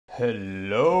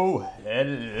Hello.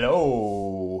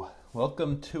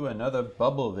 Welcome to another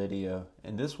Bubble video.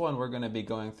 In this one, we're going to be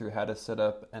going through how to set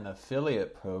up an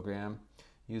affiliate program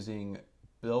using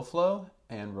BillFlow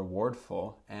and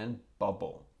Rewardful and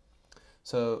Bubble.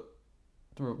 So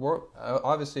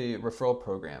obviously, referral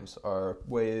programs are a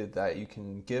way that you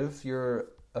can give your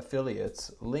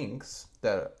affiliates links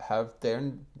that have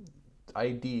their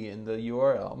ID in the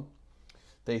URL.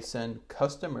 They send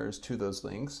customers to those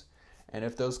links, and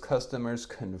if those customers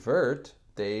convert,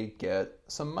 they get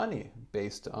some money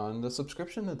based on the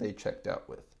subscription that they checked out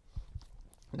with.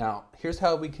 Now, here's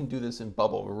how we can do this in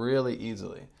Bubble really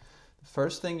easily. The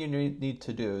first thing you need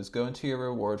to do is go into your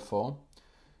Rewardful,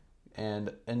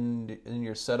 and in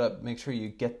your setup, make sure you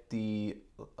get the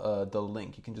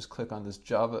link. You can just click on this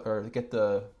Java or get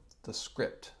the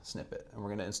script snippet, and we're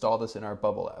going to install this in our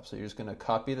Bubble app. So you're just going to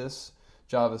copy this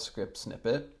JavaScript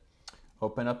snippet,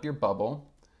 open up your Bubble,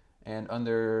 and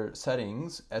under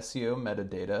settings, SEO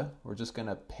metadata, we're just going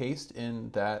to paste in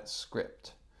that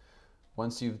script.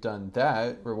 Once you've done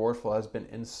that, Rewardful has been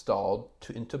installed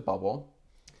into Bubble,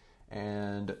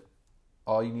 and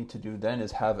all you need to do then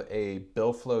is have a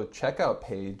BillFlow checkout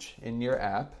page in your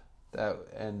app,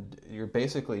 and you're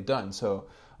basically done. So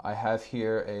I have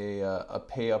here a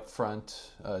pay upfront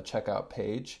checkout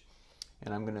page,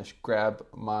 and I'm going to grab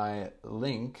my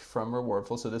link from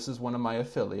Rewardful. So this is one of my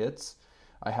affiliates.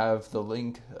 I have the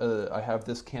link, I have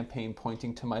this campaign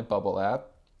pointing to my Bubble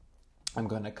app. I'm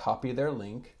going to copy their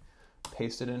link,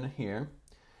 paste it in here,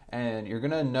 and you're going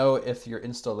to know if your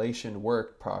installation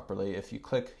worked properly if you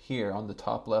click here on the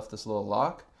top left, this little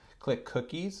lock, click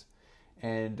cookies,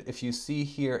 and if you see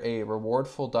here a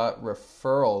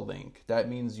rewardful.referral link, that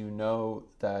means you know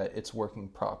that it's working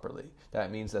properly.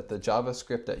 That means that the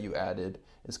JavaScript that you added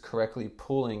is correctly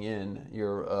pulling in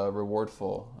your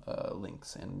Rewardful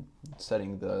links and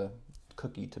setting the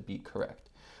cookie to be correct.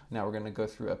 Now we're going to go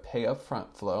through a pay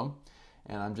upfront flow,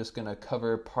 and I'm just going to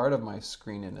cover part of my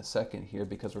screen in a second here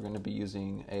because we're going to be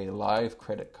using a live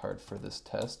credit card for this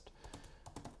test.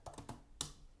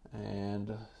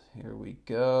 And here we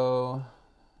go,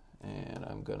 and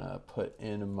I'm gonna put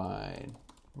in my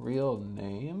real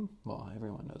name. Well,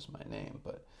 everyone knows my name,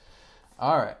 but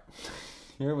all right,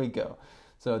 here we go.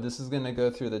 So this is gonna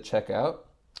go through the checkout,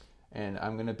 and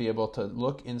I'm gonna be able to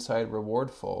look inside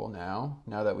Rewardful now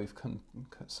that we've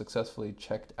successfully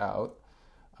checked out.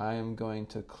 I am going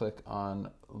to click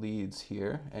on leads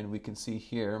here, and we can see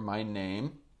here my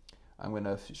name. I'm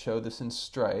gonna show this in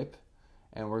Stripe,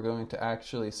 and we're going to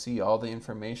actually see all the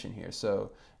information here.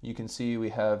 So you can see we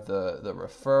have the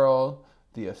referral,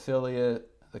 the affiliate,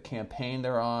 the campaign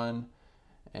they're on,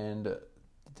 and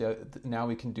now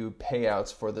we can do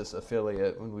payouts for this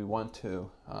affiliate when we want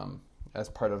to as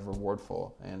part of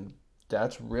Rewardful. And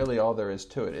that's really all there is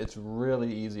to it. It's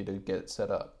really easy to get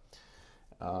set up.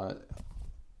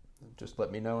 Just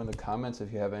let me know in the comments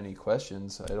if you have any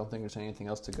questions. I don't think there's anything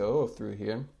else to go through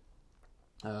here.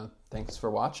 Thanks for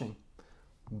watching.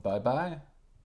 Bye-bye.